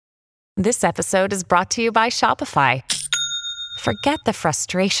This episode is brought to you by Shopify. Forget the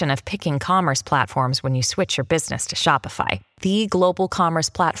frustration of picking commerce platforms when you switch your business to Shopify, the global commerce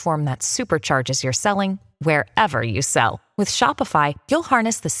platform that supercharges your selling wherever you sell. With Shopify, you'll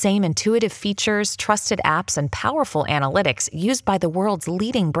harness the same intuitive features, trusted apps, and powerful analytics used by the world's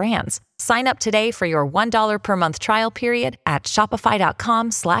leading brands. Sign up today for your $1 per month trial period at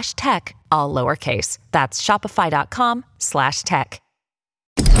shopify.com/tech, all lowercase. That's shopify.com/tech.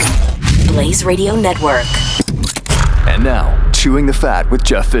 Blaze Radio Network. And now, Chewing the Fat with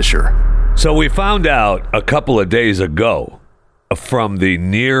Jeff Fisher. So we found out a couple of days ago from the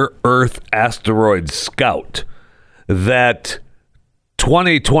Near-Earth Asteroid Scout that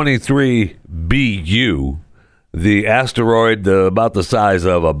 2023 BU, the asteroid about the size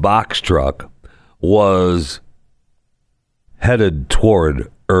of a box truck, was headed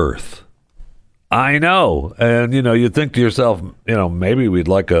toward Earth. I know. And, you think to yourself, maybe we'd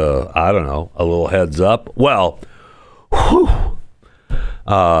like a little heads up. Well,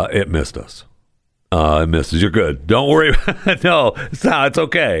 it missed us. It missed us. You're good. Don't worry. No, it's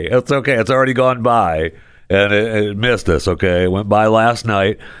okay. It's okay. It's already gone by, and it missed us, okay? It went by last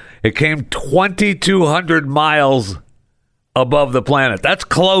night. It came 2,200 miles above the planet. That's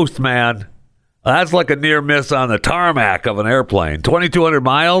close, man. That's like a near miss on the tarmac of an airplane. 2,200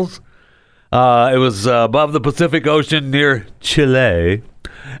 miles? It was above the Pacific Ocean near Chile.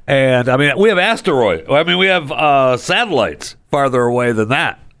 And, we have asteroids. We have satellites farther away than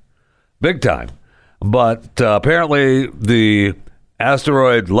that. Big time. But apparently the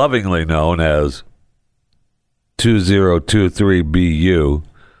asteroid lovingly known as 2023 BU,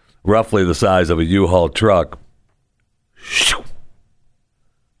 roughly the size of a U-Haul truck,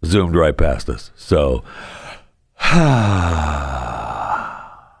 zoomed right past us. So,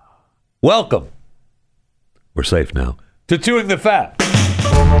 welcome. We're safe now to Chewing the Fat.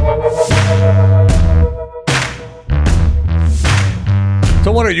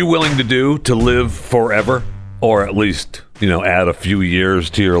 So what are you willing to do to live forever? Or at least, add a few years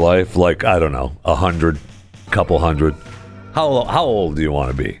to your life? Like, 100, couple hundred. How old do you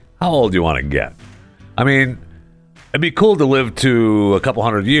want to be? How old do you want to get? It'd be cool to live to a couple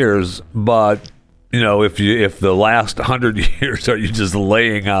hundred years, but if the last 100 years are you just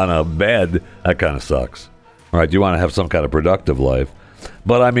laying on a bed, that kind of sucks. All right, you want to have some kind of productive life.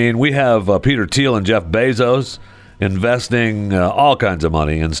 But we have Peter Thiel and Jeff Bezos investing all kinds of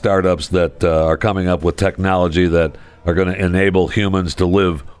money in startups that are coming up with technology that are going to enable humans to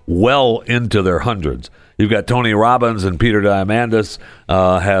live well into their hundreds. You've got Tony Robbins and Peter Diamandis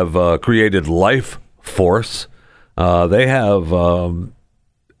have created Life Force. They have all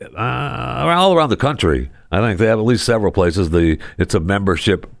around the country. I think they have at least several places. It's a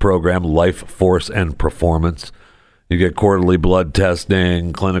membership program, Life Force and Performance. You get quarterly blood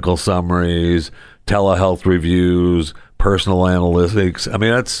testing, clinical summaries, telehealth reviews, personal analytics.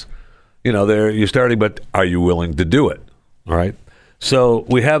 That's, you're starting, but are you willing to do it? All right. So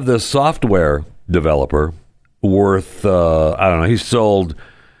we have this software developer worth, he sold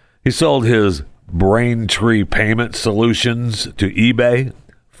his Braintree Payment Solutions to eBay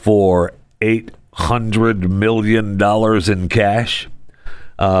for $800 million in cash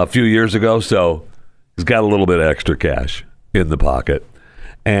a few years ago. So he's got a little bit of extra cash in the pocket.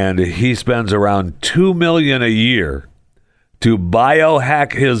 And he spends around $2 million a year to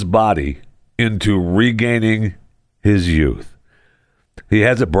biohack his body into regaining his youth. He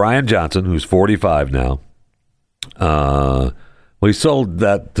has it. Brian Johnson, who's 45 now. He sold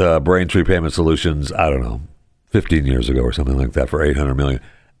that Braintree Payment Solutions, 15 years ago or something like that for $800 million.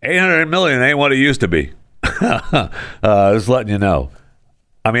 $800 million ain't what it used to be. Just letting you know.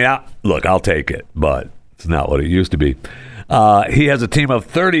 I'll take it, but it's not what it used to be. He has a team of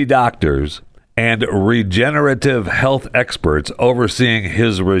 30 doctors and regenerative health experts overseeing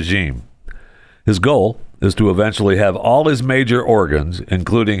his regime. His goal is to eventually have all his major organs,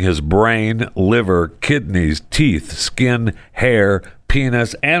 including his brain, liver, kidneys, teeth, skin, hair,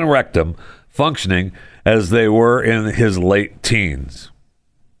 penis, and rectum, functioning as they were in his late teens.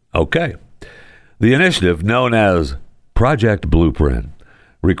 Okay. The initiative, known as Project Blueprint,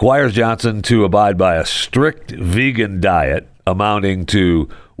 requires Johnson to abide by a strict vegan diet amounting to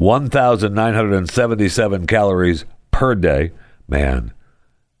 1,977 calories per day. Man,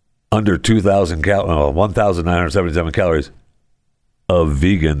 under 1,977 calories of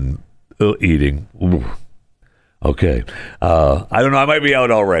vegan eating. Ooh. Okay. I don't know. I might be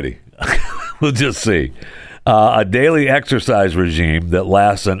out already. We'll just see. A daily exercise regime that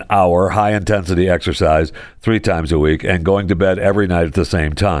lasts an hour, high-intensity exercise 3 times a week, and going to bed every night at the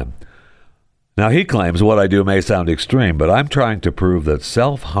same time. Now, he claims what I do may sound extreme, but I'm trying to prove that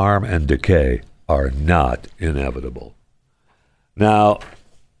self-harm and decay are not inevitable. Now,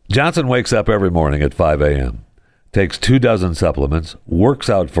 Johnson wakes up every morning at 5 a.m., takes 24 supplements, works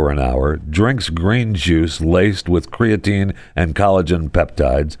out for an hour, drinks green juice laced with creatine and collagen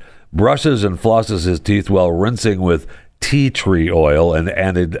peptides, brushes and flosses his teeth while rinsing with tea tree oil and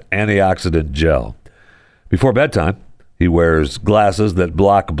antioxidant gel. Before bedtime, he wears glasses that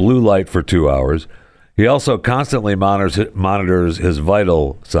block blue light for 2 hours. He also constantly monitors his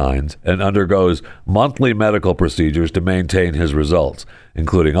vital signs and undergoes monthly medical procedures to maintain his results,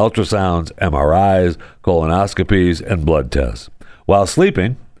 including ultrasounds, MRIs, colonoscopies, and blood tests. While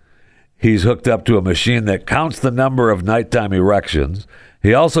sleeping, he's hooked up to a machine that counts the number of nighttime erections.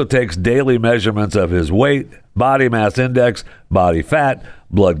 He also takes daily measurements of his weight, body mass index, body fat,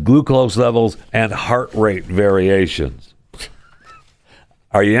 blood glucose levels, and heart rate variations.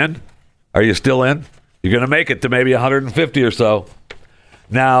 Are you in? Are you still in? You're going to make it to maybe 150 or so.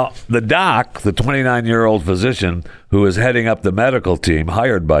 Now, the doc, the 29-year-old physician who is heading up the medical team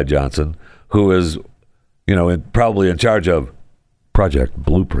hired by Johnson, who is, probably in charge of Project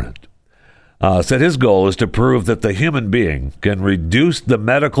Blueprint, said his goal is to prove that the human being can reduce the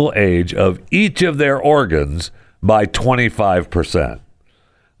medical age of each of their organs by 25%.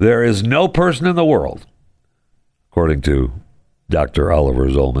 There is no person in the world, according to Dr. Oliver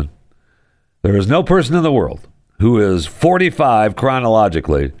Zolman, there is no person in the world who is 45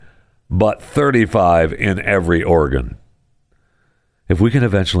 chronologically, but 35 in every organ. If we can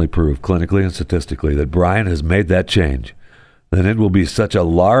eventually prove clinically and statistically that Brian has made that change, then it will be such a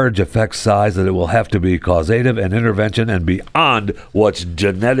large effect size that it will have to be causative and intervention and beyond what's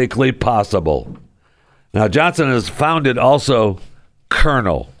genetically possible. Now, Johnson has founded also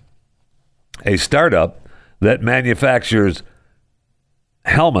Kernel, a startup that manufactures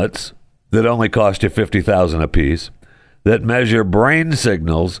helmets that only cost you $50,000 a piece, that measure brain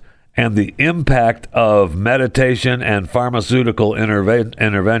signals and the impact of meditation and pharmaceutical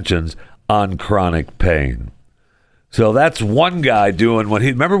interventions on chronic pain. So that's one guy doing what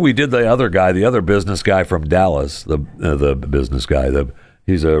remember we did the other guy, the other business guy from Dallas, the business guy,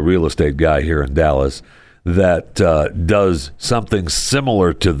 he's a real estate guy here in Dallas that does something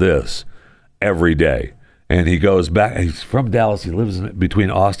similar to this every day. And he goes back. He's from Dallas. He lives between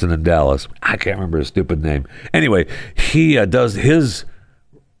Austin and Dallas. I can't remember his stupid name. Anyway, he does his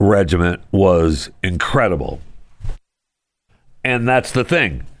regiment was incredible. And that's the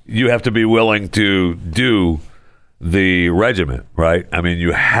thing. You have to be willing to do the regiment, right? I mean,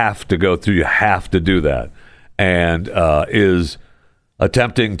 you have to go through. You have to do that. And is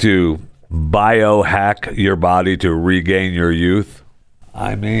attempting to biohack your body to regain your youth.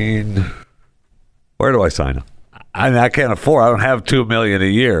 I mean, where do I sign up? I can't afford. I don't have $2 million a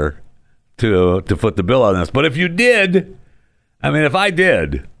year to foot the bill on this. But if you did, if I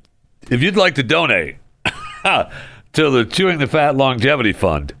did, if you'd like to donate to the Chewing the Fat Longevity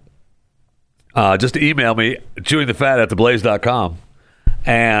Fund, just email me chewingthefat@theblaze.com,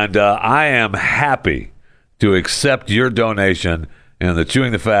 and I am happy to accept your donation in the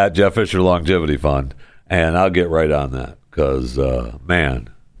Chewing the Fat Jeff Fisher Longevity Fund, and I'll get right on that because man.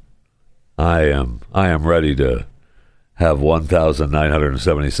 I am ready to have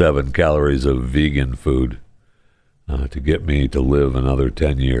 1,977 calories of vegan food to get me to live another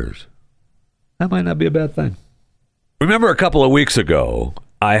 10 years. That might not be a bad thing. Remember a couple of weeks ago,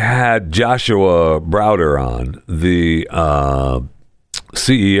 I had Joshua Browder on, the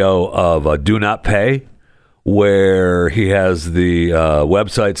CEO of Do Not Pay, where he has the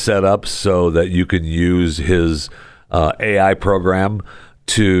website set up so that you can use his AI program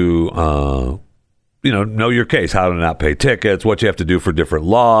to know your case, how to not pay tickets, what you have to do for different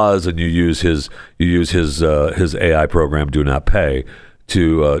laws, and you use his AI program, Do Not Pay,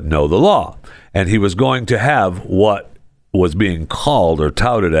 to know the law. And he was going to have what was being called or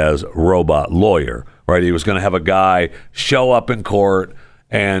touted as robot lawyer, right? He was going to have a guy show up in court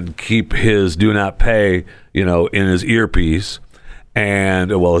and keep his Do Not Pay, in his earpiece.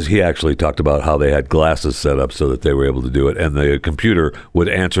 And, well, he actually talked about how they had glasses set up so that they were able to do it. And the computer would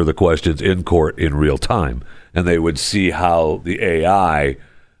answer the questions in court in real time. And they would see how the AI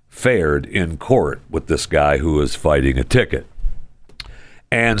fared in court with this guy who was fighting a ticket.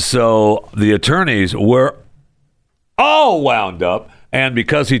 And so the attorneys were all wound up. And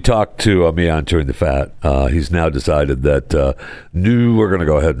because he talked to me on Chewing the Fat, he's now decided that, no, we're going to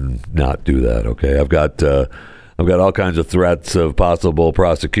go ahead and not do that, okay? I've got all kinds of threats of possible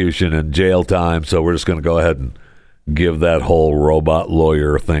prosecution and jail time, so we're just going to go ahead and give that whole robot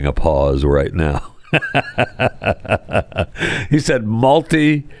lawyer thing a pause right now. He said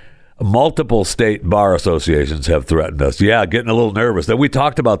multiple state bar associations have threatened us. Yeah, getting a little nervous. That we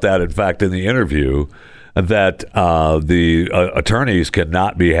talked about that, in fact, in the interview, that the attorneys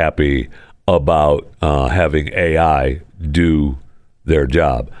cannot be happy about having AI do their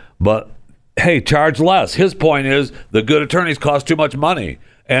job. But hey, charge less. His point is the good attorneys cost too much money.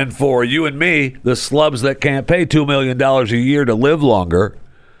 And for you and me, the slubs that can't pay $2 million a year to live longer,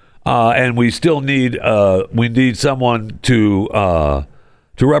 and we still need someone to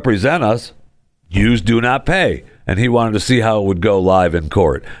represent us, use do not pay. And he wanted to see how it would go live in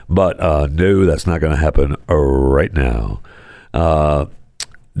court. But no, that's not going to happen right now.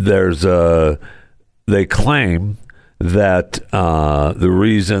 They claim that the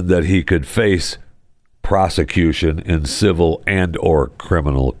reason that he could face prosecution in civil and or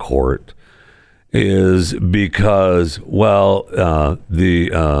criminal court is because, well,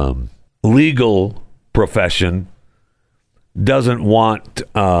 the legal profession doesn't want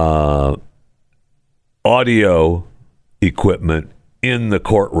audio equipment in the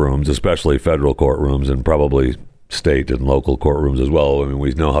courtrooms, especially federal courtrooms and probably state and local courtrooms as well. I mean,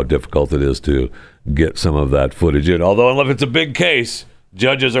 we know how difficult it is to get some of that footage in. Although, if it's a big case,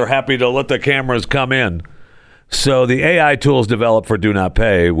 judges are happy to let the cameras come in. So the AI tools developed for Do Not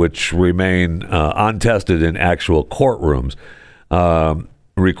Pay, which remain untested in actual courtrooms,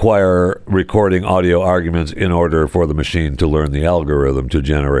 require recording audio arguments in order for the machine to learn the algorithm to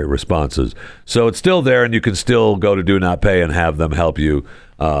generate responses. So it's still there, and you can still go to Do Not Pay and have them help you,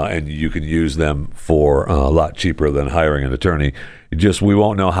 and you can use them for a lot cheaper than hiring an attorney. We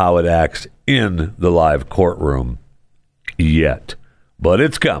won't know how it acts in the live courtroom yet. But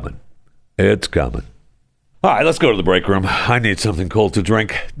it's coming. It's coming. All right, let's go to the break room. I need something cold to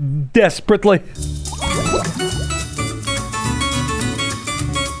drink desperately.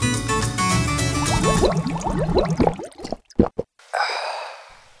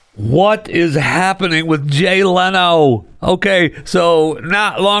 What is happening with Jay Leno? Okay, so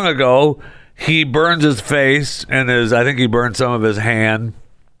not long ago, he burns his face and I think he burned some of his hand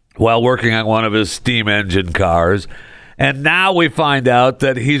while working on one of his steam engine cars. And now we find out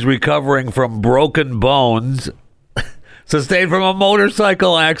that he's recovering from broken bones sustained from a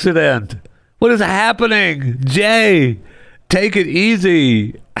motorcycle accident. What is happening? Jay, take it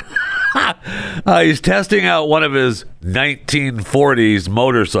easy. He's testing out one of his 1940s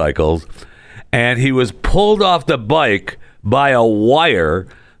motorcycles, and he was pulled off the bike by a wire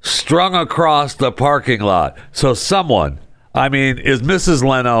strung across the parking lot. So is Mrs.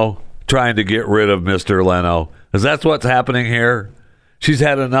 Leno trying to get rid of Mr. Leno? Because that's what's happening here. She's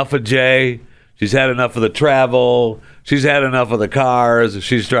had enough of Jay. She's had enough of the travel. She's had enough of the cars.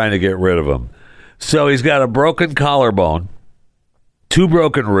 She's trying to get rid of him. So he's got a broken collarbone, 2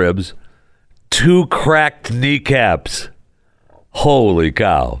 broken ribs, 2 cracked kneecaps. Holy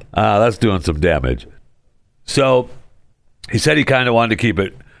cow. That's doing some damage. So he said he kind of wanted to keep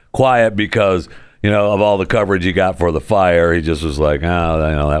it quiet because, of all the coverage he got for the fire, he just was like,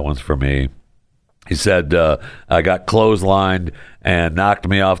 that one's for me. He said, I got clotheslined and knocked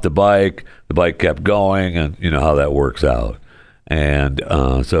me off the bike. The bike kept going, and you know how that works out. And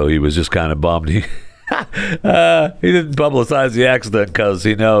so he was just kind of bummed. He didn't publicize the accident because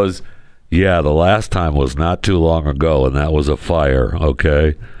he knows, the last time was not too long ago, and that was a fire,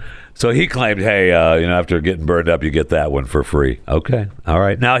 okay? So he claimed, hey, after getting burned up, you get that one for free. Okay, all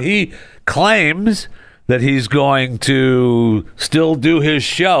right. Now, he claims that he's going to still do his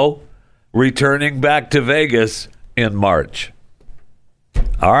show, returning back to Vegas in March.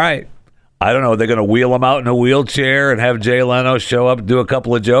 All right. I don't know. Are they going to wheel him out in a wheelchair and have Jay Leno show up and do a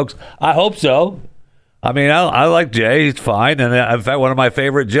couple of jokes? I hope so. I mean, I like Jay. He's fine. And in fact, one of my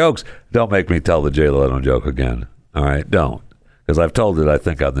favorite jokes, don't make me tell the Jay Leno joke again. All right? Don't. Because I've told it, I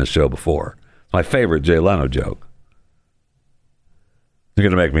think, on this show before. It's my favorite Jay Leno joke. You're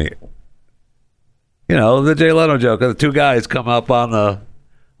going to make me, the Jay Leno joke. The 2 guys come up on a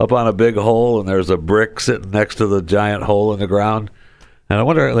big hole, and there's a brick sitting next to the giant hole in the ground. And I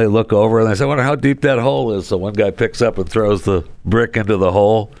wonder, they look over, and they say, I wonder how deep that hole is. So one guy picks up and throws the brick into the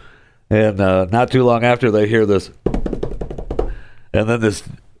hole. And not too long after, they hear this. And then this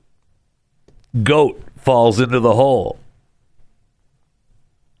goat falls into the hole.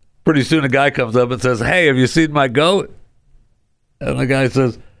 Pretty soon, a guy comes up and says, hey, have you seen my goat? And the guy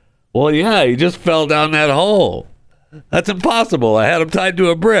says, well, yeah, he just fell down that hole. That's impossible. I had him tied to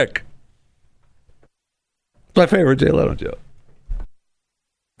a brick. It's my favorite Jay Leno joke.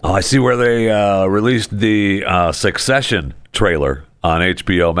 Oh, I see where they released the Succession trailer on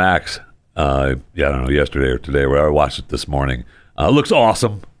HBO Max. I don't know, yesterday or today, where I watched it this morning. Looks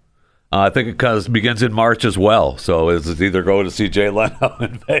awesome. I think it begins in March as well. So it's either go to see Jay Leno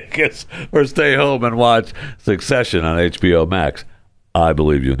in Vegas or stay home and watch Succession on HBO Max. I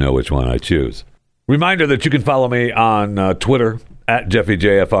believe you know which one I choose. Reminder that you can follow me on Twitter at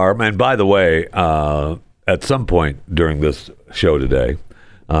JeffyJFR. And by the way, at some point during this show today,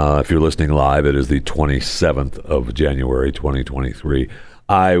 if you're listening live, it is the 27th of January, 2023.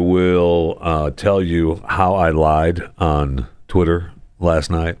 I will tell you how I lied on Twitter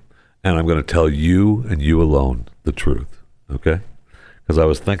last night. And I'm going to tell you and you alone the truth, okay? Because I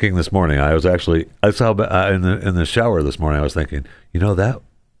was thinking this morning, I saw in the shower this morning, I was thinking, that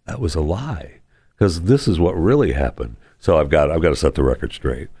was a lie, because this is what really happened. So I've got to set the record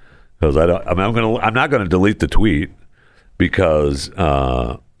straight, because I'm not going to delete the tweet, because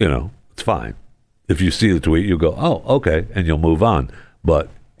it's fine. If you see the tweet, you'll go, oh, okay, and you'll move on. But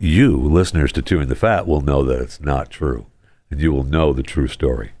you, listeners to Chewing the Fat, will know that it's not true, and you will know the true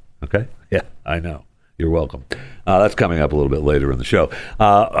story. Okay? Yeah, I know. You're welcome. That's coming up a little bit later in the show.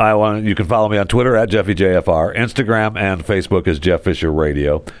 You can follow me on Twitter at JeffyJFR. Instagram and Facebook is Jeff Fisher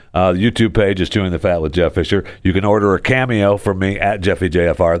Radio. The YouTube page is Chewing the Fat with Jeff Fisher. You can order a cameo from me at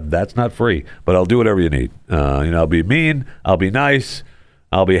JeffyJFR. That's not free, but I'll do whatever you need. I'll be mean. I'll be nice.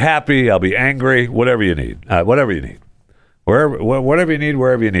 I'll be happy. I'll be angry. Whatever you need. Whatever you need. Whatever you need,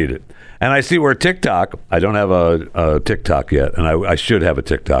 wherever you need it. And I see where TikTok, I don't have a TikTok yet, and I should have a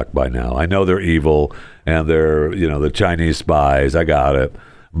TikTok by now. I know they're evil, and they're, the Chinese spies. I got it.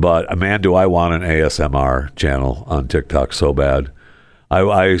 But, man, do I want an ASMR channel on TikTok so bad.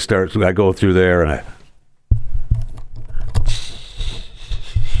 I go through there, and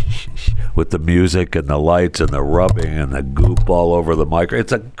with the music and the lights and the rubbing and the goop all over the mic.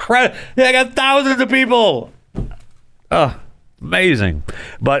 It's incredible. I got thousands of people. Amazing.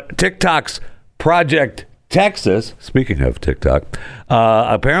 But TikTok's Project Texas, speaking of TikTok,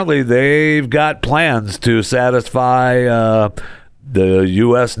 apparently they've got plans to satisfy the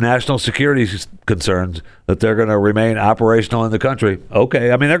U.S. national security concerns that they're going to remain operational in the country.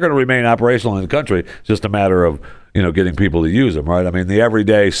 Okay, they're going to remain operational in the country. It's just a matter of, getting people to use them, right? The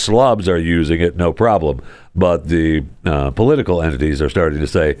everyday slubs are using it, no problem. But the political entities are starting to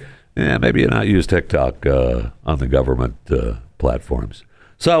say, maybe not use TikTok on the government platforms.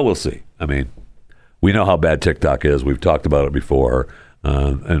 So we'll see. We know how bad TikTok is. We've talked about it before,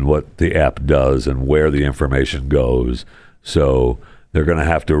 and what the app does and where the information goes. So they're going to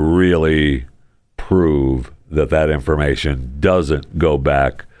have to really prove that information doesn't go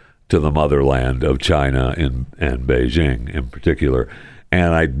back to the motherland of China and Beijing in particular.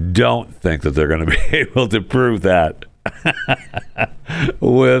 And I don't think that they're going to be able to prove that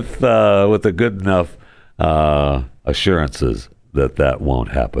with a good enough assurances that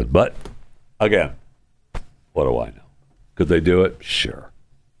won't happen. But again, what do I know? Could they do it? Sure.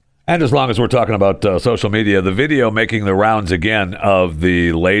 And as long as we're talking about social media, the video making the rounds again of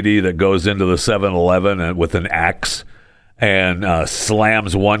the lady that goes into the 7-Eleven with an axe and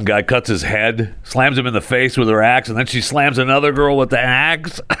slams one guy, cuts his head, slams him in the face with her axe, and then she slams another girl with the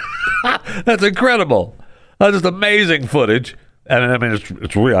axe. That's incredible. Just amazing footage. And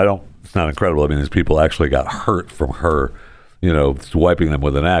it's real. It's not incredible. These people actually got hurt from her, wiping them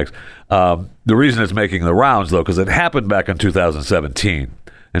with an axe. The reason it's making the rounds, though, because it happened back in 2017.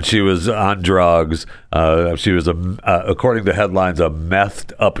 And she was on drugs. She was, according to headlines, a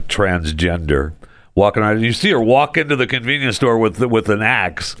methed up transgender walking around. You see her walk into the convenience store with an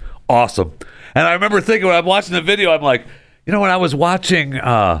axe. Awesome. And I remember thinking, when I'm watching the video, I'm like, when I was watching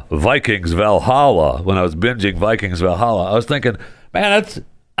Vikings Valhalla, when I was binging Vikings Valhalla, I was thinking, man,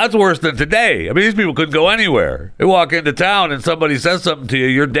 that's worse than today. These people couldn't go anywhere. They walk into town and somebody says something to you,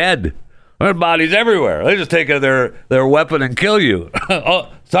 you're dead. There are bodies everywhere. They just take their weapon and kill you.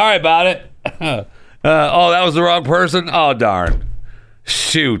 Oh, sorry about it. That was the wrong person? Oh, darn.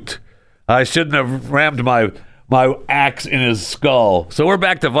 Shoot. I shouldn't have rammed my axe in his skull. So we're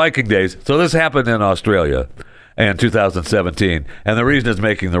back to Viking days. So this happened in Australia in 2017. And the reason it's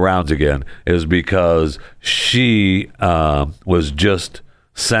making the rounds again is because she was just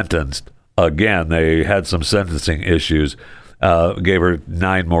sentenced again. They had some sentencing issues. Gave her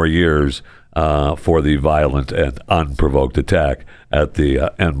 9 more years for the violent and unprovoked attack at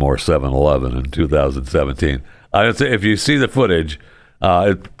the Enmore 7-Eleven in 2017. I would say if you see the footage,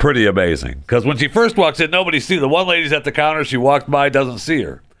 it's pretty amazing. Because when she first walks in, nobody sees her. The one lady's at the counter. She walked by, doesn't see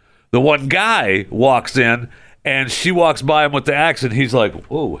her. The one guy walks in, and she walks by him with the axe, and he's like,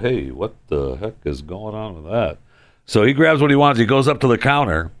 whoa, hey, what the heck is going on with that? So he grabs what he wants. He goes up to the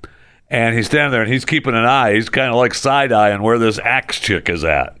counter, and he's standing there, and he's keeping an eye. He's kind of like side-eyeing where this axe chick is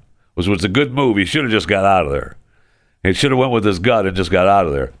at, which was a good move. He should have just got out of there. He should have went with his gut and just got out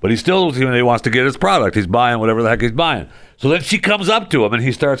of there. But he still, he wants to get his product. He's buying whatever the heck he's buying. So then she comes up to him, and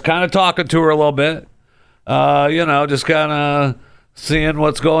he starts kind of talking to her a little bit. Just kind of seeing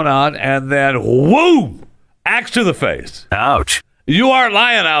what's going on. And then, whoo, axe to the face. Ouch. You aren't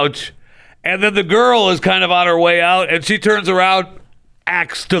lying, ouch. And then the girl is kind of on her way out, and she turns around,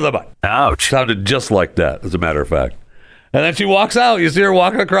 axe to the butt. Ouch. Sounded just like that, as a matter of fact. And then she walks out. You see her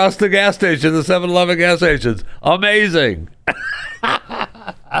walking across the gas station, the 7-Eleven gas stations. Amazing.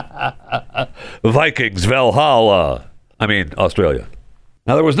 Vikings, Valhalla. Australia.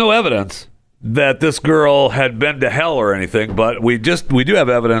 Now, there was no evidence that this girl had been to hell or anything, but we do have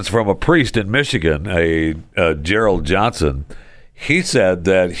evidence from a priest in Michigan, a Gerald Johnson. He said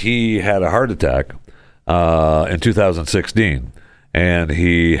that he had a heart attack in 2016, and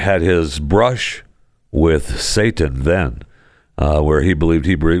he had his brush with Satan then, where he believed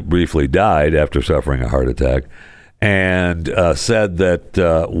he briefly died after suffering a heart attack, and said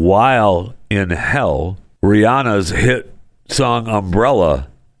that while in hell, Rihanna's hit song Umbrella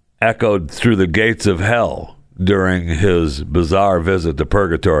echoed through the gates of hell during his bizarre visit to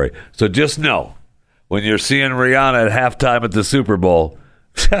purgatory. So just know, when you're seeing Rihanna at halftime at the Super Bowl,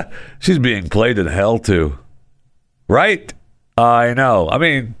 she's being played in hell too. Right? I know.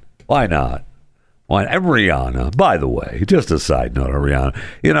 Why not? And Rihanna, by the way, just a side note on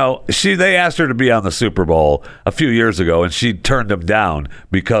Rihanna, they asked her to be on the Super Bowl a few years ago, and she turned them down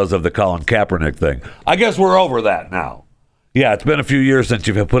because of the Colin Kaepernick thing. I guess we're over that now. Yeah, it's been a few years since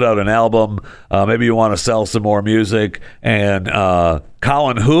you've put out an album. Maybe you want to sell some more music. And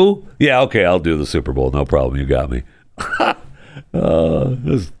Colin who? Yeah, okay, I'll do the Super Bowl. No problem. You got me.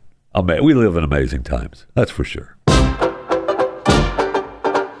 We live in amazing times. That's for sure.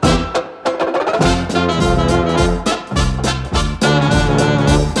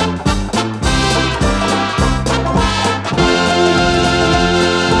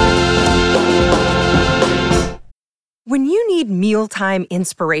 When you need mealtime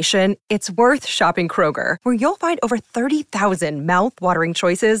inspiration, it's worth shopping Kroger, where you'll find over 30,000 mouth-watering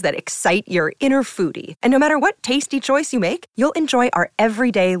choices that excite your inner foodie. And no matter what tasty choice you make, you'll enjoy our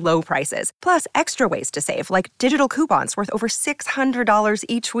everyday low prices, plus extra ways to save, like digital coupons worth over $600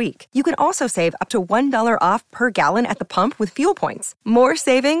 each week. You can also save up to $1 off per gallon at the pump with fuel points. More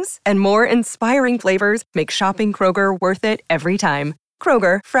savings and more inspiring flavors make shopping Kroger worth it every time.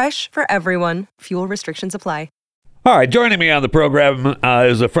 Kroger, fresh for everyone. Fuel restrictions apply. All right, joining me on the program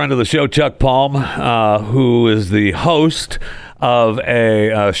is a friend of the show, Chuck Palm, who is the host of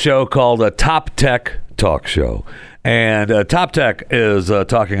a show called a Top Tech Talk Show. And Top Tech is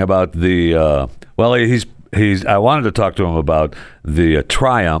talking about the, I wanted to talk to him about the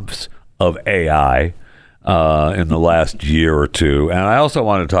triumphs of AI in the last year or two. And I also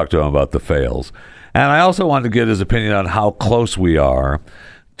wanted to talk to him about the fails. And I also wanted to get his opinion on how close we are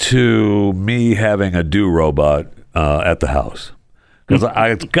to me having a do robot at the house, because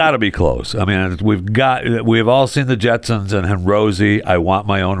it's got to be close. We've all seen the Jetsons and Rosie. I want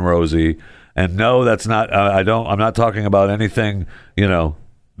my own Rosie, and no, that's not. I'm not talking about anything,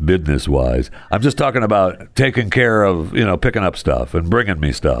 business wise. I'm just talking about taking care of, picking up stuff and bringing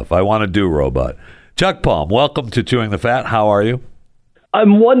me stuff. I want to do robot. Chuck Palm, welcome to Chewing the Fat. How are you?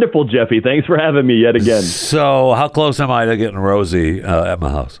 I'm wonderful, Jeffy. Thanks for having me yet again. So, how close am I to getting Rosie at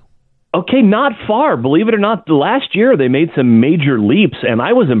my house? Okay, not far. Believe it or not, last year they made some major leaps, and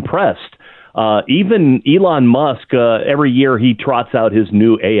I was impressed. Even Elon Musk, every year he trots out his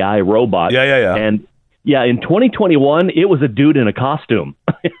new AI robot. Yeah. And in 2021, it was a dude in a costume.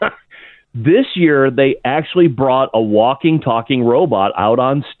 This year, they actually brought a walking, talking robot out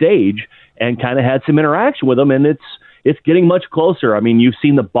on stage and kind of had some interaction with him, and it's getting much closer. You've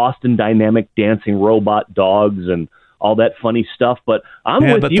seen the Boston Dynamic dancing robot dogs and all that funny stuff, but I'm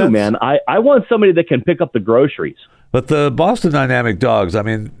with you, man. I want somebody that can pick up the groceries. But the Boston Dynamic dogs,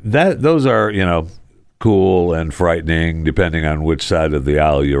 those are, cool and frightening depending on which side of the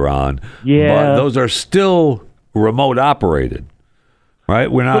aisle you're on. Yeah. But those are still remote operated,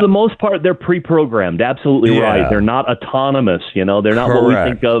 right? We're not. For the most part, they're pre-programmed. Absolutely right. They're not autonomous. They're not Correct. What we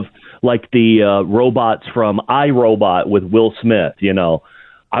think of like the robots from iRobot with Will Smith.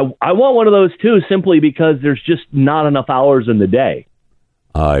 I want one of those too, simply because there's just not enough hours in the day.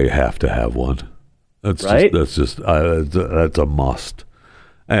 I have to have one. That's right. That's a must.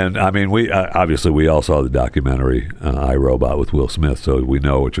 And we obviously we all saw the documentary iRobot with Will Smith, so we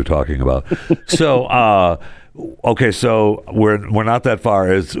know what you're talking about. So okay, so we're not that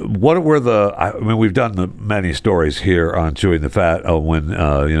far. What were we've done many stories here on Chewing the Fat when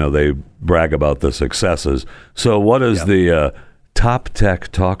they brag about the successes. So what is the Top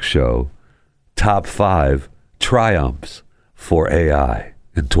Tech Talk Show Top 5 triumphs for AI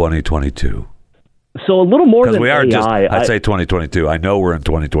in 2022? So a little more than Because we are AI. I'd say 2022. I know we're in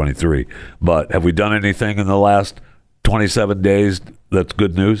 2023, but have we done anything in the last 27 days that's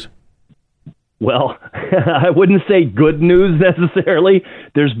good news? Well, I wouldn't say good news necessarily.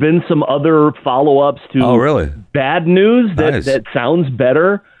 There's been some other follow-ups to bad news that sounds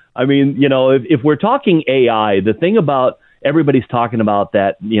better. I mean, if we're talking AI, the thing about everybody's talking about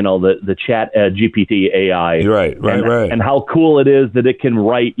that, the chat GPT AI. Right. And how cool it is that it can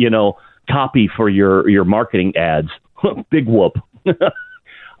write, copy for your marketing ads. Big whoop.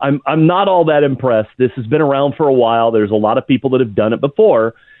 I'm not all that impressed. This has been around for a while. There's a lot of people that have done it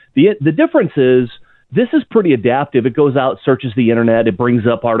before. The difference is this is pretty adaptive. It goes out, searches the internet. It brings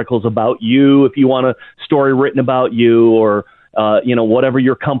up articles about you if you want a story written about you or, whatever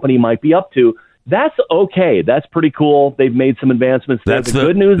your company might be up to. That's okay. That's pretty cool. They've made some advancements there. The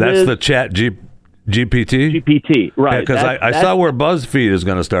good news is... That's the chat GPT? GPT, right. Because I saw where BuzzFeed is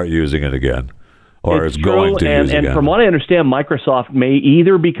going to start using it again. Or it's going true, to use and again. from what I understand, Microsoft may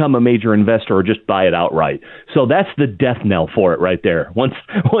either become a major investor or just buy it outright. So that's the death knell for it right there. Once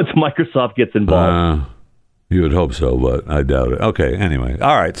Microsoft gets involved. You would hope so, but I doubt it. Okay, anyway.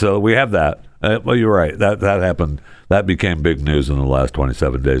 All right, so we have that. Well, you're right. That happened. That became big news in the last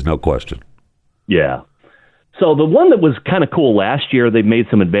 27 days, no question. Yeah. So the one that was kind of cool last year, they made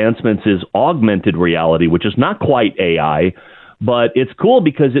some advancements, is augmented reality, which is not quite AI, but it's cool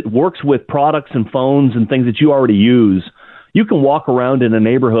because it works with products and phones and things that you already use. You can walk around in a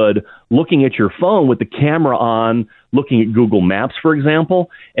neighborhood looking at your phone with the camera on, looking at Google Maps, for example,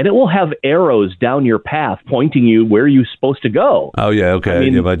 and it will have arrows down your path pointing you where you're supposed to go. Oh, yeah, okay.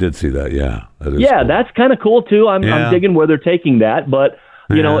 I did see that, yeah. That is cool. That's kind of cool, too. I'm digging where they're taking that, but,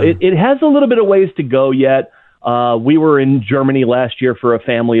 it has a little bit of ways to go yet. We were in Germany last year for a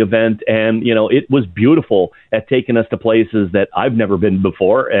family event, and, it was beautiful at taking us to places that I've never been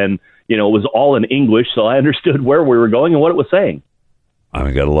before. And, it was all in English, so I understood where we were going and what it was saying. I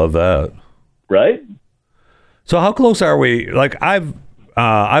mean, gotta love that. Right? So how close are we? Like, I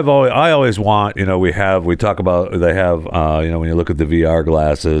always want, we talk about, they have, when you look at the VR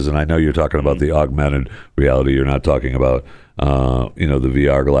glasses, and I know you're talking about the augmented reality, you're not talking about, the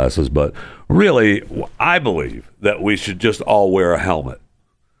VR glasses, but really, I believe that we should just all wear a helmet.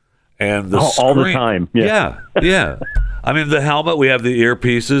 And all the time. Yeah. I mean, the helmet, we have the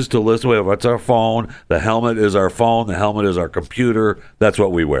earpieces to listen. What's our phone? The helmet is our phone. The helmet is our computer. That's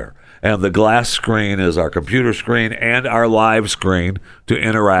what we wear. And the glass screen is our computer screen and our live screen to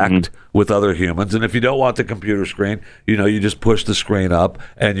interact with other humans. And if you don't want the computer screen, you just push the screen up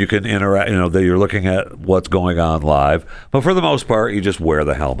and you can interact, that you're looking at what's going on live. But for the most part, you just wear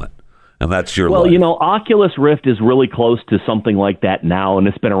the helmet. And that's your life. Oculus Rift is really close to something like that now, and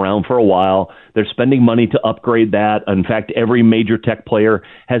it's been around for a while. They're spending money to upgrade that. In fact, every major tech player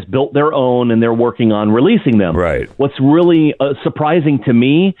has built their own, and they're working on releasing them. Right. What's really surprising to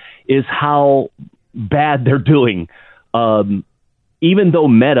me is how bad they're doing. Even though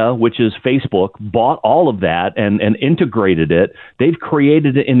Meta, which is Facebook, bought all of that and integrated it, they've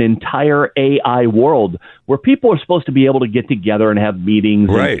created an entire AI world where people are supposed to be able to get together and have meetings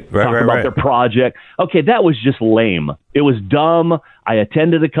and talk about their project. Okay, that was just lame. It was dumb. I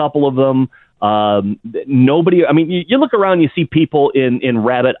attended a couple of them. Nobody, I mean, you look around, you see people in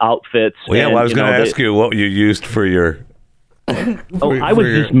rabbit outfits. Well, I was going to ask you what you used for your... I was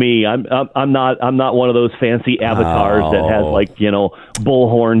just me. I'm not one of those fancy avatars that has bull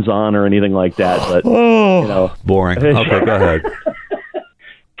horns on or anything like that. But boring. Okay, go ahead.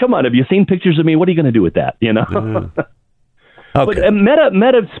 Come on, have you seen pictures of me? What are you going to do with that? Okay. But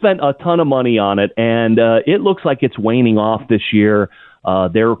Meta spent a ton of money on it, and it looks like it's waning off this year.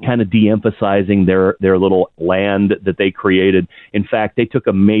 They're kind of de-emphasizing their little land that they created. In fact, they took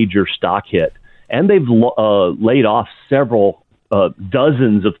a major stock hit. And they've laid off several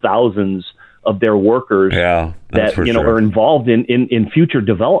dozens of thousands of their workers that are involved in future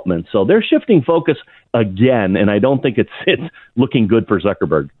development. So they're shifting focus again, and I don't think it's looking good for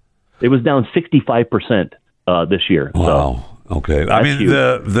Zuckerberg. It was down 65% this year. Wow. So okay. I mean,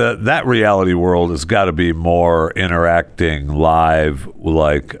 that reality world has got to be more interacting live,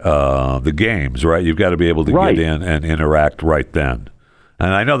 like the games, right? You've got to be able to get in and interact right then.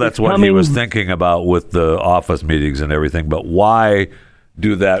 And I know that's what he was thinking about with the office meetings and everything, but why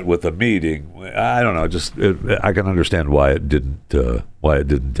do that with a meeting? I don't know. I can understand why it didn't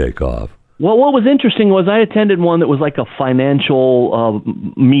take off. Well, what was interesting was I attended one that was like a financial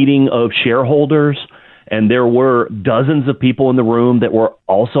meeting of shareholders, and there were dozens of people in the room that were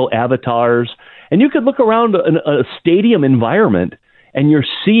also avatars. And you could look around a stadium environment, and you're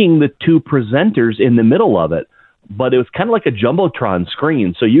seeing the two presenters in the middle of it. but it was kind of like a Jumbotron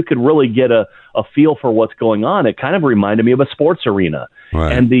screen, so you could really get a feel for what's going on. It kind of reminded me of a sports arena.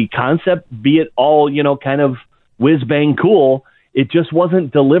 Right. And the concept, be it all, kind of whiz-bang cool, it just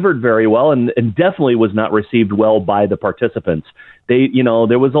wasn't delivered very well and definitely was not received well by the participants. There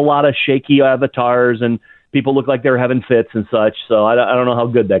was a lot of shaky avatars and people looked like they were having fits and such, so I don't know how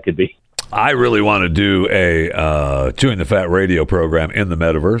good that could be. I really want to do a Chewing the Fat radio program in the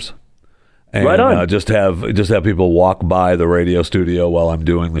metaverse. And, right on. Just have people walk by the radio studio while I'm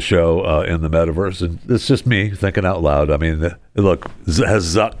doing the show in the metaverse, and it's just me thinking out loud. I mean, look,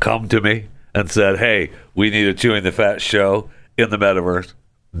 has Zuck come to me and said, "Hey, we need a Chewing the Fat show in the metaverse"?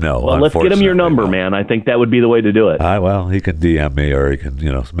 No. Well, let's get him your number, man. I think that would be the way to do it. Well, he can DM me or he can,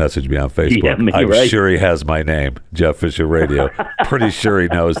 message me on Facebook. DM me, I'm right? sure he has my name, Jeff Fisher Radio. Pretty sure he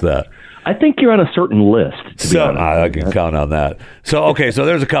knows that. I think you're on a certain list. So I can count on that. So, okay, so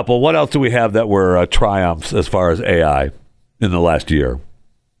there's a couple. What else do we have that were triumphs as far as AI in the last year?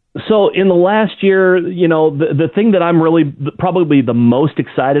 So in the last year, the thing that I'm really probably the most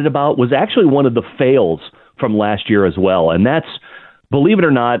excited about was actually one of the fails from last year as well. And that's, believe it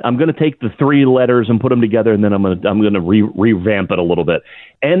or not, I'm going to take the three letters and put them together, and then I'm going to revamp it a little bit.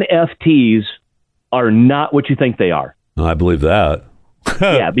 NFTs are not what you think they are. I believe that.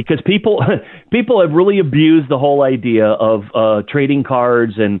 Yeah, because people have really abused the whole idea of trading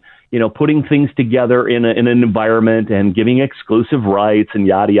cards and putting things together in an environment and giving exclusive rights and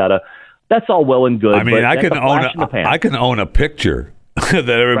yada yada. That's all well and good. I mean, but I can own a picture that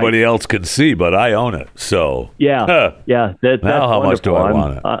everybody else can see, but I own it. So yeah. That's how wonderful. much do I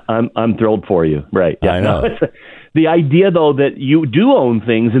want it? I'm thrilled for you. Right? Yeah. I know. The idea, though, that you do own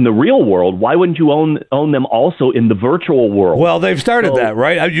things in the real world, why wouldn't you own them also in the virtual world? Well, they've started that,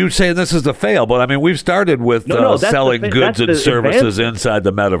 right? You're saying this is a fail, but I mean, we've started with selling goods and services inside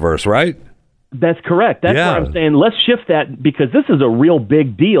the metaverse, right? That's correct. That's where I'm saying let's shift that, because this is a real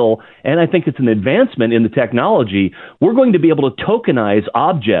big deal, and I think it's an advancement in the technology. We're going to be able to tokenize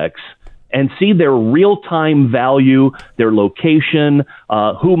objects and see their real-time value, their location,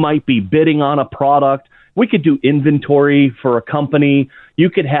 who might be bidding on a product. We could do inventory for a company. You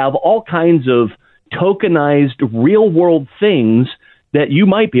could have all kinds of tokenized real-world things that you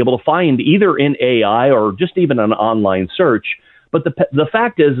might be able to find either in AI or just even an online search. But the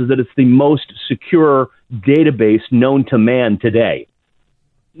fact is that it's the most secure database known to man today.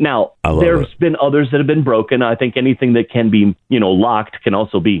 Now, there's been others that have been broken. I think anything that can be, locked can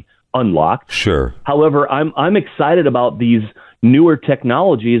also be unlocked. Sure. However, I'm excited about these newer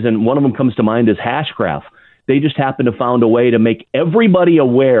technologies, and one of them comes to mind is Hashgraph. They just happen to found a way to make everybody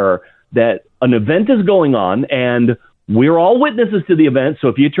aware that an event is going on, and we're all witnesses to the event. So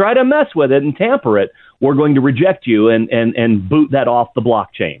if you try to mess with it and tamper it, we're going to reject you and boot that off the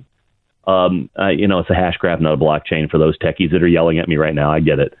blockchain. It's a Hashgraph, not a blockchain, for those techies that are yelling at me right now. I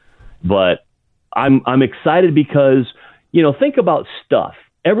get it. But I'm excited because, think about stuff.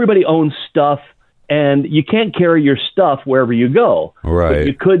 Everybody owns stuff, and you can't carry your stuff wherever you go. Right. But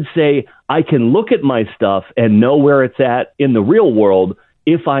you could say, I can look at my stuff and know where it's at in the real world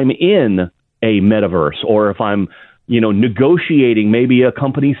if I'm in a metaverse, or if I'm, negotiating maybe a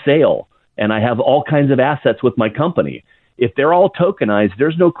company sale and I have all kinds of assets with my company. If they're all tokenized,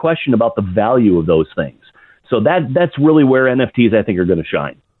 there's no question about the value of those things. So that's really where NFTs, I think, are going to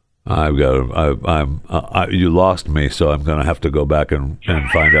shine. You lost me, so I'm going to have to go back and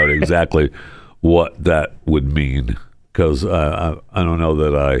find out exactly what that would mean, because I don't know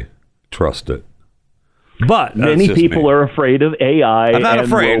that I trust it. But many people are afraid of AI. I'm not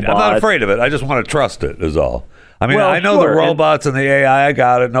afraid. Robots. I'm not afraid of it. I just want to trust it, is all. I mean, well, I know the robots and the AI, I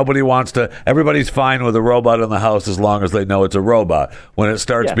got it. Nobody wants to. Everybody's fine with a robot in the house as long as they know it's a robot. When it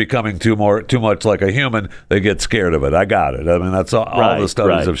starts becoming too much like a human, they get scared of it. I got it. I mean, that's all the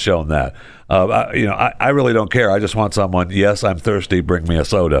studies have shown that. I really don't care. I just want someone. Yes, I'm thirsty. Bring me a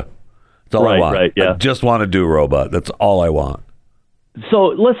soda. That's all I want. Right, yeah. I just want to do robot. That's all I want. So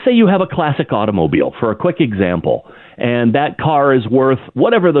let's say you have a classic automobile, for a quick example, and that car is worth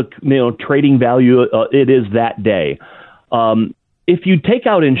whatever the trading value it is that day. If you take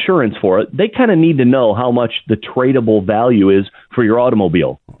out insurance for it, they kind of need to know how much the tradable value is for your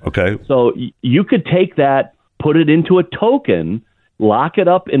automobile. Okay. So you could take that, put it into a token, lock it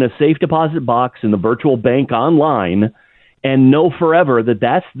up in a safe deposit box in the virtual bank online, and know forever that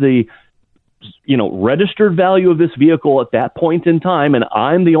that's the registered value of this vehicle at that point in time, and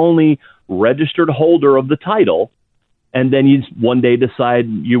I'm the only registered holder of the title. And then you one day decide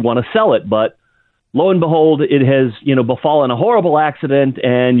you want to sell it, but lo and behold, it has befallen a horrible accident,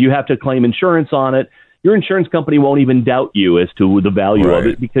 and you have to claim insurance on it. Your insurance company won't even doubt you as to the value of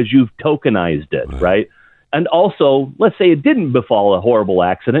it because you've tokenized it, right? And also, let's say it didn't befall a horrible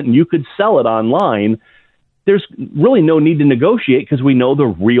accident and you could sell it online. There's really no need to negotiate because we know the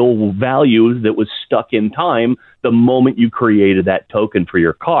real value that was stuck in time the moment you created that token for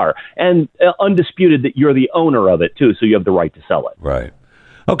your car. And undisputed that you're the owner of it, too, so you have the right to sell it. Right.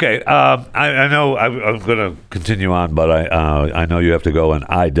 Okay. I know I'm going to continue on, but I know you have to go, and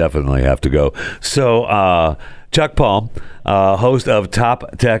I definitely have to go. So, Chuck Palm, host of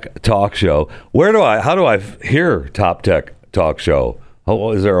Top Tech Talk Show. How do I hear Top Tech Talk Show?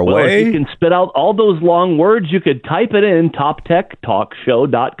 Oh, is there a way? If you can spit out all those long words, you could type it in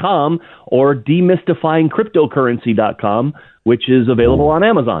toptechtalkshow.com or demystifyingcryptocurrency.com, which is available on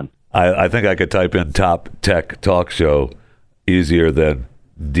Amazon. I think I could type in Top Tech Talk Show easier than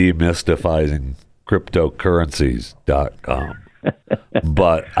demystifyingcryptocurrencies.com.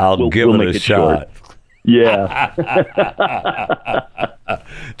 But I'll give it a shot. Short. Yeah.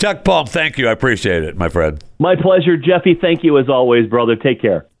 Chuck Palm, thank you. I appreciate it, my friend. My pleasure, Jeffy. Thank you as always, brother. Take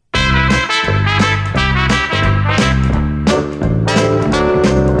care.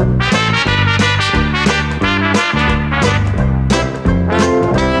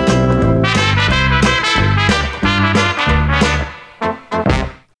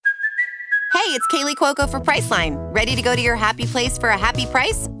 Hey, it's Kaylee Cuoco for Priceline. Ready to go to your happy place for a happy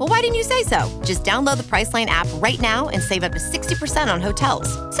price? Well, why didn't you say so? Just download the Priceline app right now and save up to 60% on hotels.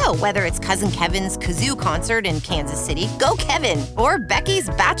 So whether it's Cousin Kevin's Kazoo Concert in Kansas City, go Kevin, or Becky's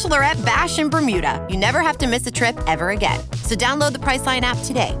Bachelorette Bash in Bermuda, you never have to miss a trip ever again. So download the Priceline app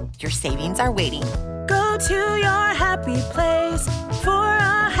today. Your savings are waiting. Go to your happy place for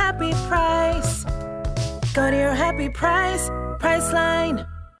a happy price. Go to your happy price, Priceline.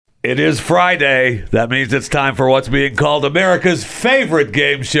 It is Friday. That means it's time for what's being called America's favorite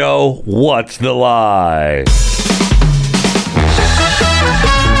game show, What's the Lie?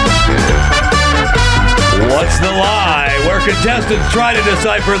 What's the Lie? Where contestants try to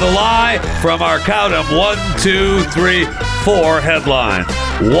decipher the lie from our count of 1, 2, 3, 4 headlines.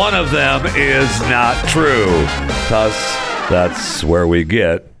 One of them is not true. Thus, that's where we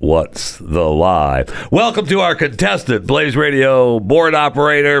get What's the Lie. Welcome to our contestant, Blaze Radio board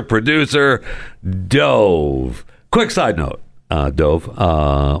operator, producer, Dove. Quick side note,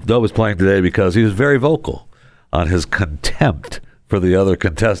 Dove is playing today because he was very vocal on his contempt for the other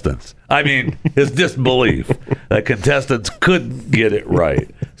contestants. I mean, his disbelief that contestants couldn't get it right.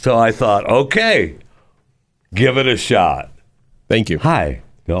 So I thought, okay, give it a shot. Thank you. Hi.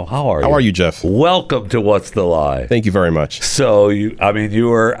 How are you? How are you, Jeff? Welcome to What's the Lie. Thank you very much. So, you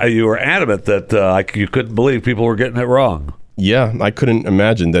were adamant that you couldn't believe people were getting it wrong. Yeah, I couldn't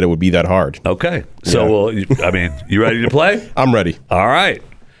imagine that it would be that hard. Okay. So, you ready to play? I'm ready. All right.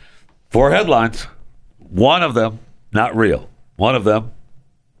 4 headlines. One of them, not real. One of them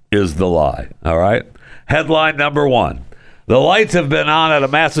is the lie. All right. Headline number 1. The lights have been on at a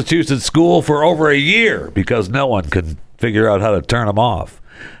Massachusetts school for over a year because no one can figure out how to turn them off.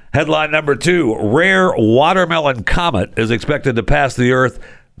 Headline number 2, rare watermelon comet is expected to pass the Earth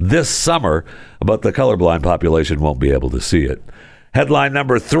this summer, but the colorblind population won't be able to see it. Headline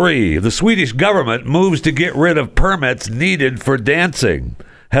number 3, the Swedish government moves to get rid of permits needed for dancing.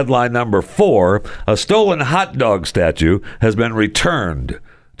 Headline number 4, a stolen hot dog statue has been returned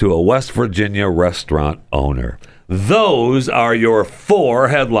to a West Virginia restaurant owner. Those are your 4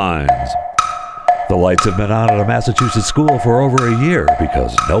 headlines. The lights have been on at a Massachusetts school for over a year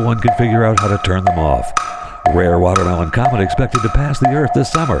because no one can figure out how to turn them off. Rare watermelon comet expected to pass the Earth this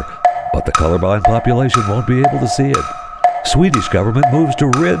summer, but the colorblind population won't be able to see it. Swedish government moves to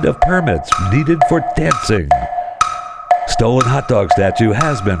rid of permits needed for dancing. Stolen hot dog statue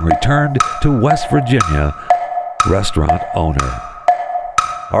has been returned to West Virginia restaurant owner.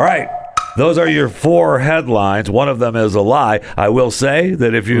 All right. Those are your 4 headlines. One of them is a lie. I will say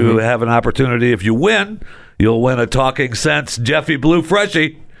that if you have an opportunity, if you win, you'll win a Talking Sense Jeffy Blue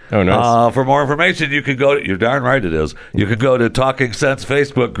Freshie. Oh, nice. For more information, you can go to, you're darn right it is, you can go to Talking Sense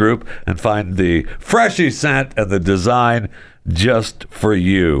Facebook group and find the Freshie scent and the design just for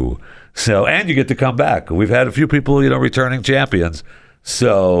you. So, and you get to come back. We've had a few people, returning champions.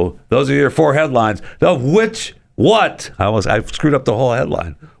 So those are your 4 headlines. Of which, I screwed up the whole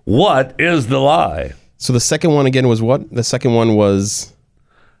headline. What is the lie? So the second one again was what? The second one was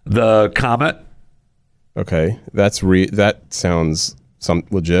the comet. Okay, that sounds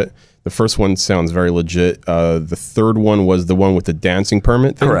legit. The first one sounds very legit. The third one was the one with the dancing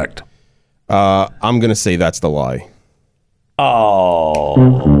permit thing? Correct. I'm gonna say that's the lie. Oh,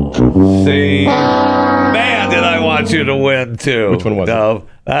 see, man, did I want you to win too? Which one was it?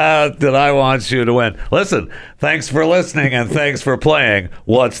 Did I want you to win? Listen, thanks for listening and thanks for playing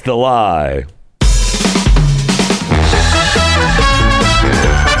What's the Lie?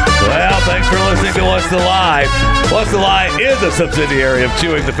 for listening to What's the Lie. What's the Lie is a subsidiary of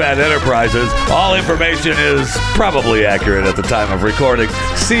Chewing the Fat Enterprises. All information is probably accurate at the time of recording.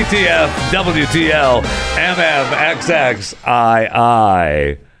 CTF, WTL, MMXXII.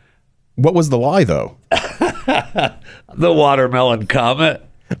 What was the lie, though? The watermelon comet.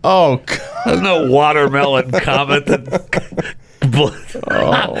 Oh, God. There's no watermelon comet that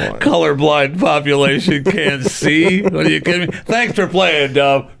colorblind population can't see. What are you kidding me? Thanks for playing,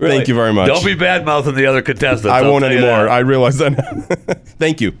 Dub. Really. Thank you very much. Don't be bad-mouthing the other contestants. I won't anymore. I realize that.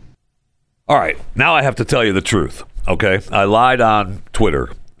 Thank you. All right. Now I have to tell you the truth, okay? I lied on Twitter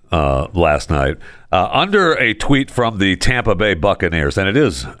last night under a tweet from the Tampa Bay Buccaneers, and it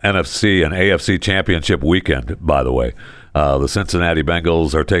is NFC and AFC championship weekend, by the way. The Cincinnati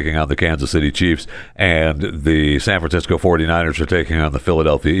Bengals are taking on the Kansas City Chiefs, and the San Francisco 49ers are taking on the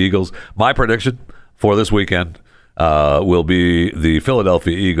Philadelphia Eagles. My prediction for this weekend will be the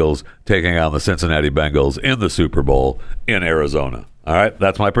Philadelphia Eagles taking on the Cincinnati Bengals in the Super Bowl in Arizona. All right,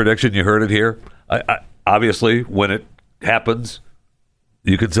 that's my prediction. You heard it here. I obviously, when it happens,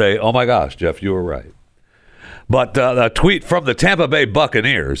 you could say, oh my gosh, Jeff, you were right. But a tweet from the Tampa Bay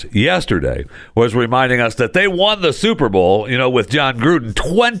Buccaneers yesterday was reminding us that they won the Super Bowl, with John Gruden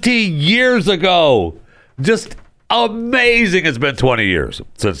 20 years ago. Just amazing. It's been 20 years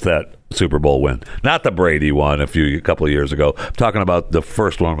since that Super Bowl win. Not the Brady one a couple of years ago. I'm talking about the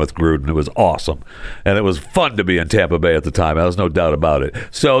first one with Gruden. It was awesome. And it was fun to be in Tampa Bay at the time. There's no doubt about it.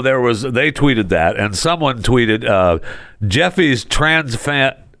 So they tweeted that, and someone tweeted Jeffy's trans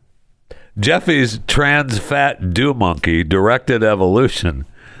fat do monkey directed evolution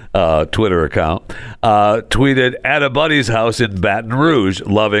Twitter account tweeted at a buddy's house in Baton Rouge,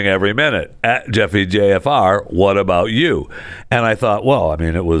 loving every minute. At Jeffy JFR, what about you? And I thought, well, I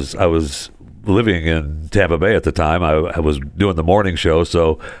mean, I was living in Tampa Bay at the time. I was doing the morning show,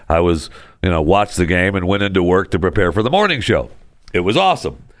 so I was watched the game and went into work to prepare for the morning show. It was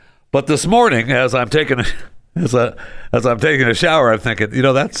awesome. But this morning, as I'm taking a shower, I'm thinking,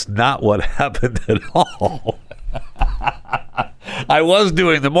 that's not what happened at all. I was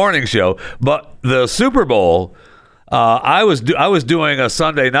doing the morning show, but the Super Bowl, I was doing a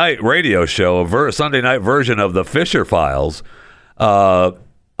Sunday night radio show, a Sunday night version of the Fisher Files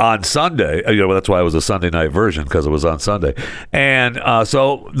on Sunday. That's why it was a Sunday night version, because it was on Sunday. And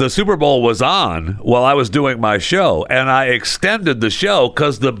so the Super Bowl was on while I was doing my show, and I extended the show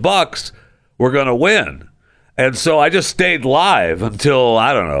because the Bucs were going to win. And so I just stayed live until,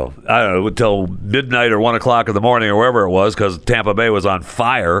 until midnight or 1 o'clock in the morning or wherever it was, because Tampa Bay was on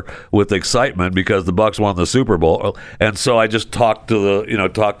fire with excitement because the Bucs won the Super Bowl. And so I just talked to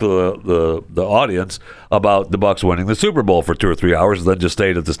the audience about the Bucs winning the Super Bowl for 2 or 3 hours, and then just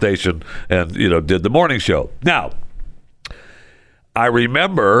stayed at the station and, did the morning show. Now, I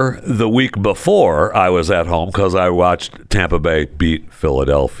remember the week before I was at home because I watched Tampa Bay beat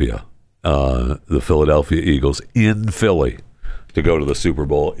Philadelphia. The Philadelphia Eagles in Philly to go to the Super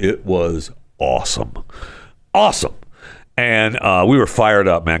Bowl. It was awesome. And we were fired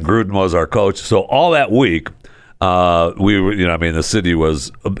up, man. Gruden was our coach. So all that week, we were, the city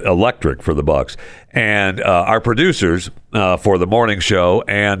was electric for the Bucs. And our producers for the morning show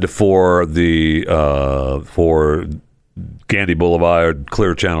and for the for Gandy Boulevard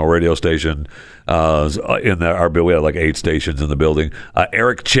Clear Channel radio station our building, we had like 8 stations in the building.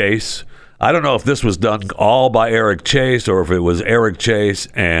 Eric Chase. I don't know if this was done all by Eric Chase or if it was Eric Chase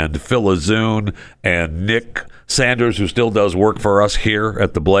and Phil Azoon and Nick Sanders, who still does work for us here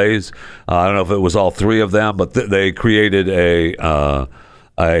at the Blaze. I don't know if it was all 3 of them, but they created a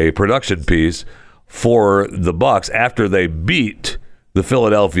production piece for the Bucs after they beat the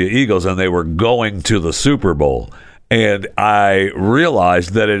Philadelphia Eagles and they were going to the Super Bowl. And I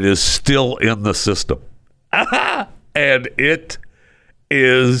realized that it is still in the system. And it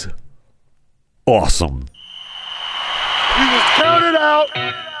is awesome. We was counted out.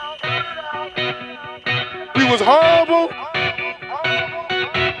 We was horrible.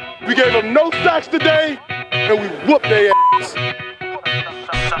 We gave them no sacks today, and we whooped their ass.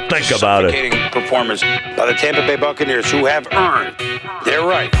 Think about it. Performance by the Tampa Bay Buccaneers, who have earned their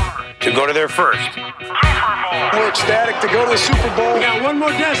right to go to their first. We're ecstatic to go to the Super Bowl. We got one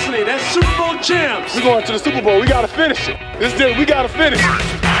more destiny. That's Super Bowl champs. We're going to the Super Bowl. We got to finish it. We got to finish it.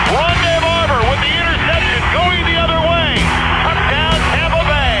 Rondé Barber with the interception going the other way. Touchdown, Tampa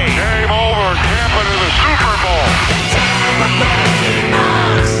Bay. Game over. Tampa to the Super Bowl.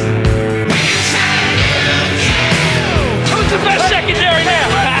 Who's the best secondary now?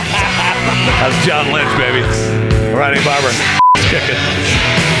 That's John Lynch, baby. Rondé Barber. Kicking.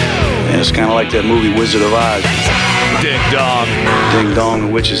 And it's kind of like that movie Wizard of Oz. Ding dong. Ding dong,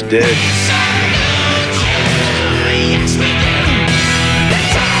 the witch is dead.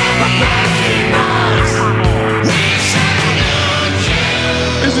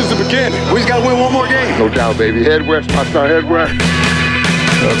 This is the beginning. We just got to win one more game. No doubt, baby. Head west, my son, head west.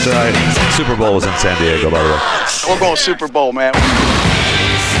 That's right. Super Bowl was in San Diego, by the way. We're going Super Bowl, man.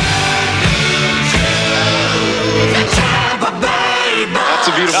 That's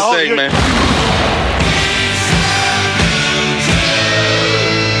a beautiful thing, man.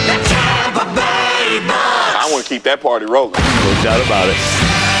 I want to keep that party rolling. No doubt about it.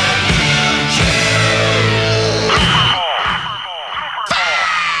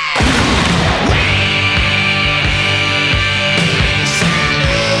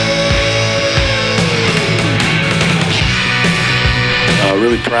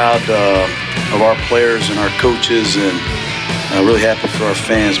 Really proud of our players and our coaches, and really happy for our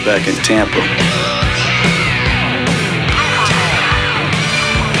fans back in Tampa.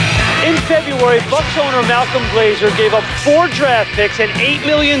 In February, Bucs owner Malcolm Glazer gave up 4 draft picks and $8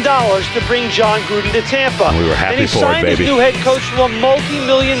 million to bring John Gruden to Tampa. We were happy and he for it, signed his baby. new head coach to a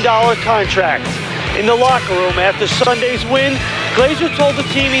multi-million-dollar contract. In the locker room after Sunday's win, Glazer told the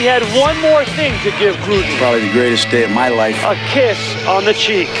team he had one more thing to give Gruden. Probably the greatest day of my life. A kiss on the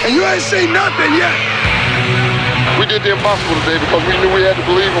cheek. And you ain't seen nothing yet. We did the impossible today because we knew we had to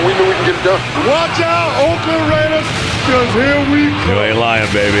believe and we knew we could get it done. Watch out, Oakland Raiders, because here we go. You ain't lying,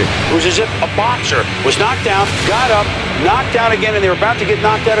 baby. It was as if a boxer was knocked down, got up, knocked down again, and they were about to get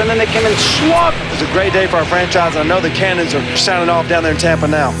knocked out, and then they came and slugged. It's a great day for our franchise. I know the Cannons are sounding off down there in Tampa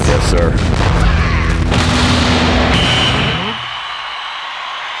now. Yes, sir.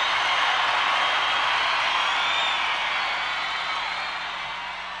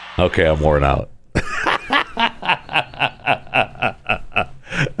 Okay, I'm worn out.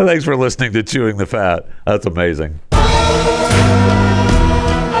 Thanks for listening to Chewing the Fat. That's amazing.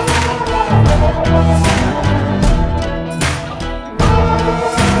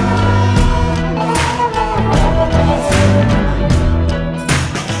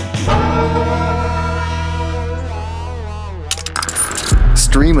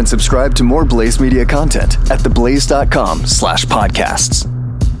 Stream and subscribe to more Blaze Media content at theblaze.com/podcasts.